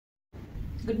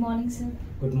Good morning, sir.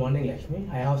 Good morning, Lakshmi.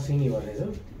 I have seen your resume.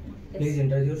 Yes. Please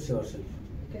introduce yourself.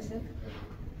 Okay, sir.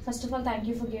 First of all, thank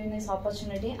you for giving this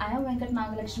opportunity. I am Venkat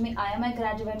Nagalakshmi. I am a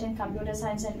graduate in Computer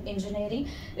Science and Engineering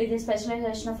with a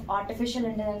specialization of Artificial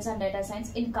Intelligence and Data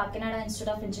Science in Kakinada Institute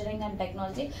of Engineering and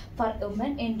Technology for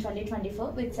Women in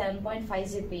 2024 with 7.5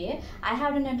 GPA. I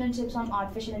have done internships on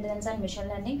Artificial Intelligence and Machine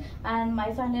Learning and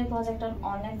my final year project on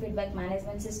Online Feedback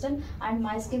Management System, and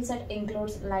my skill set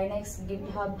includes Linux,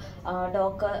 GitHub,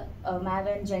 Docker,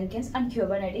 Maven, Jenkins and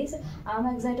Kubernetes. I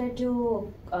am excited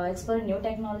to explore new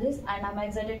technologies, and I am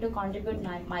excited to contribute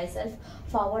myself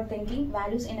forward thinking,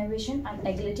 values innovation and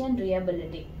agility and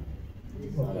reliability.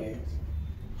 Okay.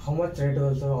 How much rate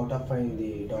also out of 5 in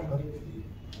the Docker?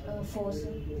 4, sir.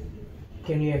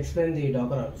 Can you explain the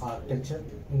Docker architecture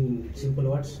in simple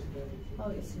words?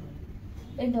 Okay, sir.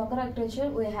 In Docker architecture,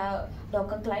 we have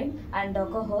Docker client and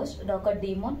Docker host, Docker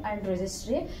daemon and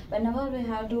registry. Whenever we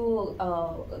have to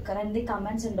run the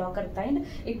commands in Docker client,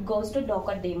 it goes to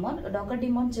Docker daemon. Docker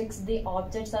daemon checks the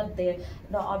objects are there.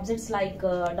 The objects like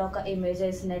Docker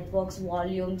images, networks,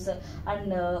 volumes,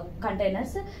 and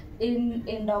containers.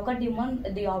 In Docker daemon,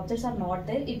 the objects are not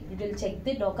there. It will check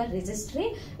the Docker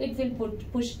registry. It will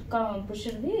push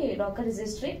the Docker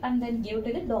registry and then give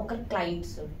to the Docker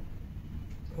clients.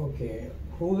 Okay.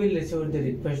 Who will receive the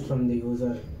request from the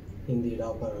user in the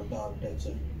Docker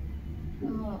architecture?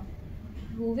 Who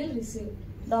will receive?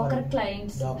 Docker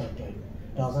clients. Docker client.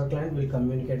 Docker client will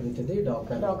communicate with the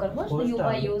Docker host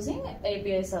by using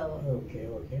API server. Okay,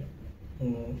 okay.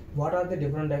 What are the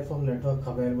different types of network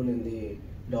available in the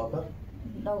Docker?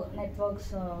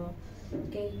 Networks,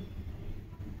 okay.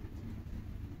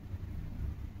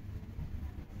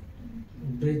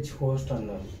 Bridge, host, and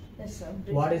none. Yes, sir.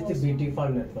 What is the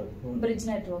default network? Bridge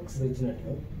networks. Bridge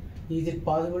network. Is it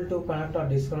possible to connect or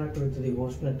disconnect with the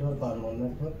host network or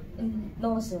non-network?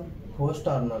 No, sir. Host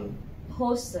or none?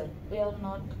 Host, sir. We are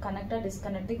not connect or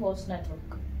disconnect the host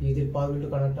network. Is it possible to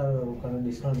connect or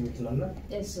disconnect with none?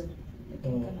 Yes, sir. We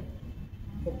can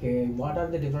connect. Okay. What are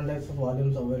the different types of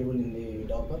volumes available in the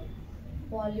Docker?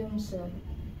 Volumes, sir.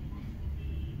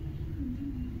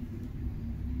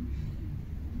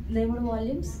 Named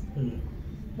volumes.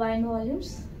 Bind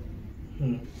volumes.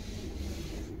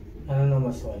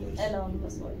 Anonymous volumes.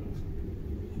 Anonymous volumes.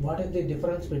 What is the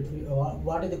difference between?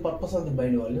 What is the purpose of the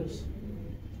bind volumes?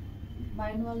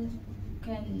 Bind volumes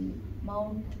can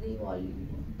mount the volume.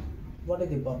 What is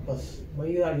the purpose? Why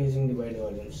you are using the bind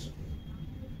volumes?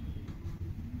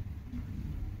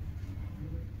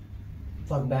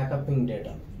 For backupping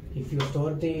data. If you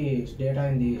store the data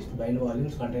in the bind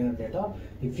volumes, container data,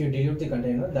 if you delete the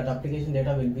container, that application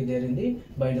data will be there in the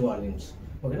bind volumes.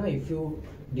 Okay, na? If you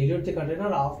delete the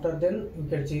container, after then you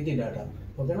can see the data.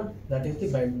 Okay, na? That is the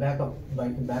backup.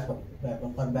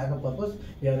 For backup purpose,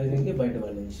 we are using the bind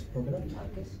volumes. Okay, na?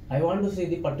 Okay. I want to see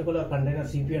the particular container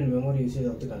CPU and memory usage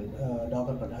of the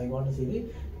Docker container. I want to see the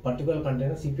particular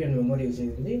container CPU and memory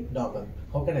usage in the Docker.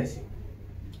 How can I see?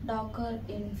 Docker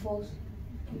info.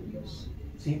 Yes.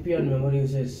 CPU and memory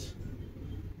usage.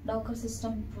 Docker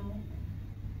system pro.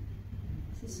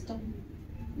 System.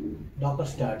 Docker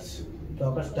stats.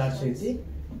 Docker stats is the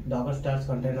Docker stats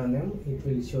container name. It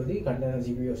will show the container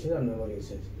CPU usage and memory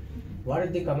usage. What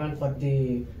is the command for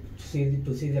the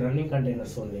to see the running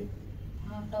containers only?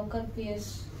 Docker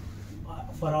ps.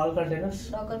 For all containers?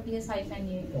 Docker ps -a.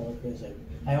 Docker ps.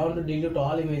 I want to delete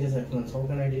all images at once. How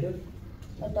can I delete?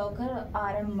 Docker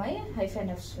RMI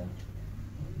 -f. Sir.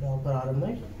 Docker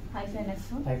RMI -f.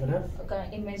 -f. Okay,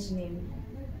 image name.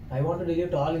 I want to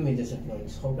delete all images at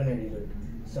once. How can I delete?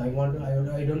 So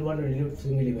I don't want to delete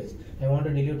single image. I want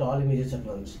to delete all images at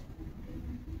once.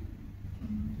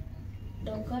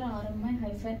 Docker RMI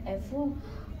 -f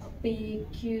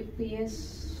ps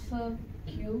for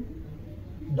q.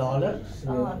 Dollar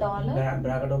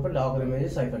bracket open Docker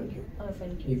images -q.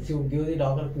 If you give the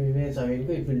Docker image -q, it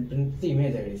will print the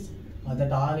image IDs.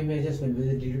 That all images will be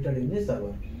deleted in the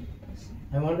server.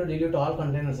 I want to delete all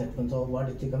containers at once. So what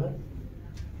is the command?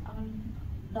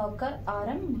 Docker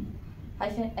rm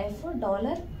 -f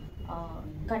dollar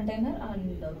container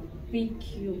and pq.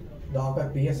 Docker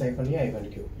ps -e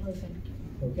 -q.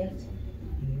 Okay.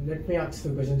 Let me ask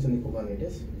few questions in the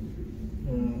Kubernetes.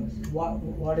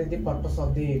 What is the purpose of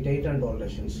the taint and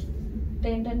tolerations?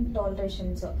 Taint and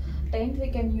tolerations. Taint we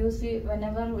can use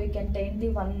whenever we can taint the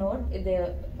one node.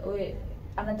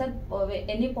 Another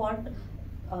any pod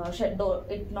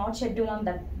it not schedule on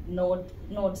that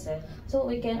node sir. So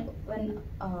we can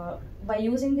by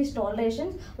using these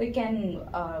tolerations we can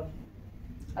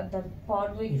At the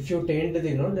pod we If you taint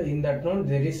the node, in that node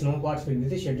there is no parts will be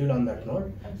the schedule on that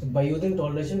node. By using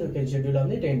toleration, you can schedule on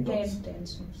the taint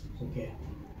nodes. Okay.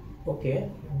 Okay.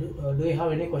 Do you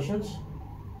have any questions?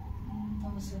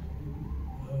 No, sir.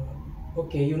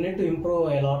 Okay, you need to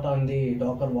improve a lot on the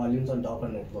Docker volumes and Docker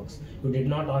networks. You did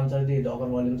not answer the Docker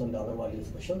volumes and Docker volumes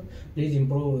question. Please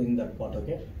improve in that part,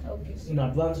 okay? Okay, sir. In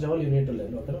advanced level, you need to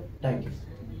learn, okay? Thank you.